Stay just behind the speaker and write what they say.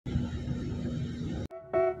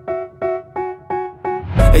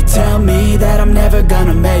They tell me that I'm never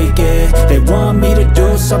gonna make it. They want me to do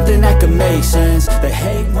something that could make sense. They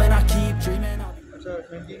hate when I keep dreaming.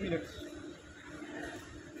 20 minutes.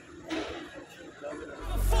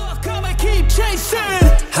 Fuck, I'ma keep chasing.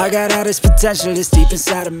 I got all this potential that's deep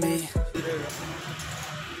inside of me.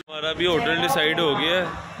 हमारा भी hotel decide हो गया है।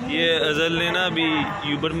 ये अज़ल ने ना अभी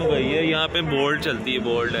Uber मंगाई है। यहाँ पे बोल्ट चलती है,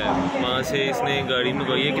 बोल्ट है, वहाँ से इसने गाड़ी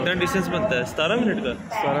मंगाई है। कितना डिस्टेंस बनता है? 17 मिनट का।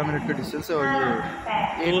 17 मिनट का डिस्टेंस है। और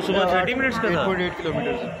ये वो सुबह 30 मिनट्स का था। 8.8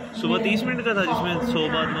 किलोमीटर। सुबह 30 मिनट का था जिसमें 100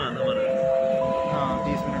 बात बना था हमारा। हाँ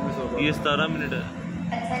 30 मिनट में 100 बात। ये 17 मिनट है।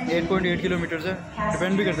 8.8 किलोमीटर से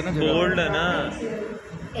डिपेंड भी करता है ना। बोल्ट है ना।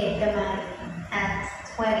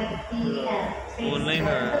 ऑनलाइन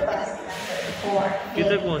है।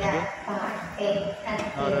 किधर पहुँच गए?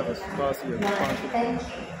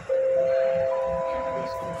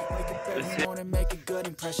 Make a good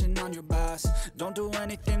impression on your boss. Don't do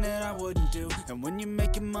anything that I wouldn't do. And when you're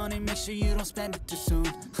making money, make sure you don't spend it too soon.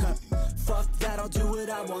 Fuck that, I'll do what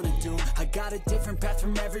I wanna do. I got a different path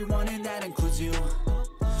from everyone, and that includes you.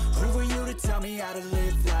 Who are you to tell me how to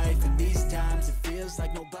live life? In these times, it feels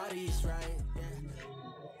like nobody's right.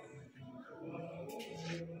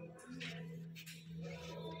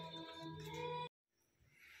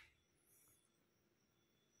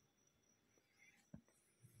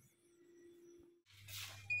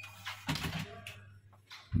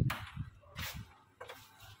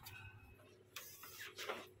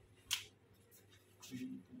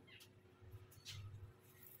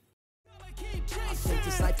 I think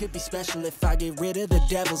this life could be special if I get rid of the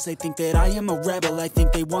devils. They think that I am a rebel. I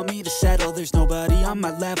think they want me to settle. There's nobody on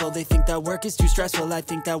my level. They think that work is too stressful. I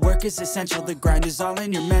think that work is essential. The grind is all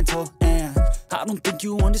in your mental. And I don't think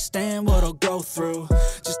you understand what I'll go through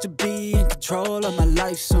just to be in control of my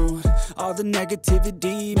life soon. All the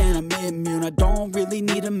negativity, man, I'm immune. I don't really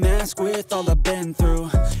need a mask with all I've been through.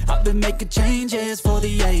 I've been making changes for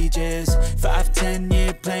the ages. 5-10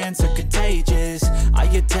 year plans are contagious. I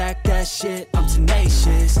attack that shit, I'm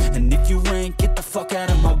tenacious. And if you ain't, get the fuck out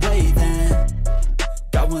of my way then.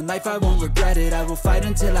 Got one life, I won't regret it. I will fight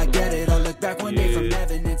until I get it. I'll look back one day from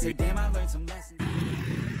heaven and say, damn, I learned some lessons.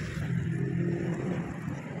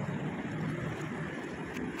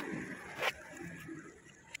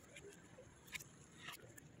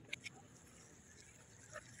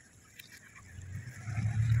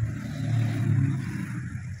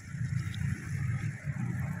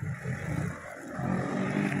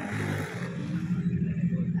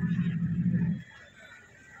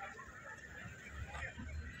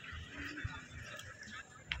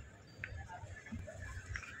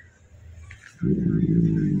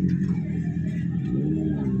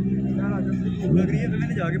 लग रही है तो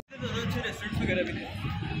मैंने जाके अच्छे restaurants वगैरह भी थे।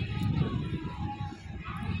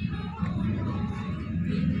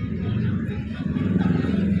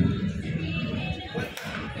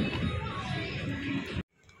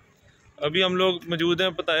 अभी हम लोग मौजूद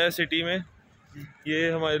हैं पताया सिटी में।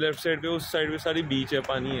 ये हमारे लेफ्ट साइड पे, उस साइड पे सारी बीच है,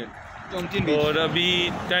 पानी है। जोमचीन बीच। और अभी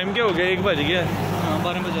टाइम क्या हो गया? 1 बज गया।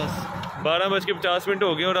 12:50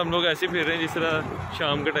 हो गए और हम लोग ऐसे फिर रहे हैं जिस तरह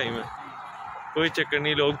शाम का टाइम है। कोई चक्कर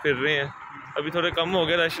नहीं, लोग फिर रहे हैं। अभी थोड़ा कम हो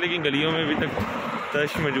गया रश, लेकिन गलियों में अभी तक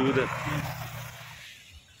रश मौजूद है।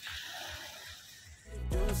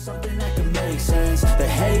 Something that can make sense.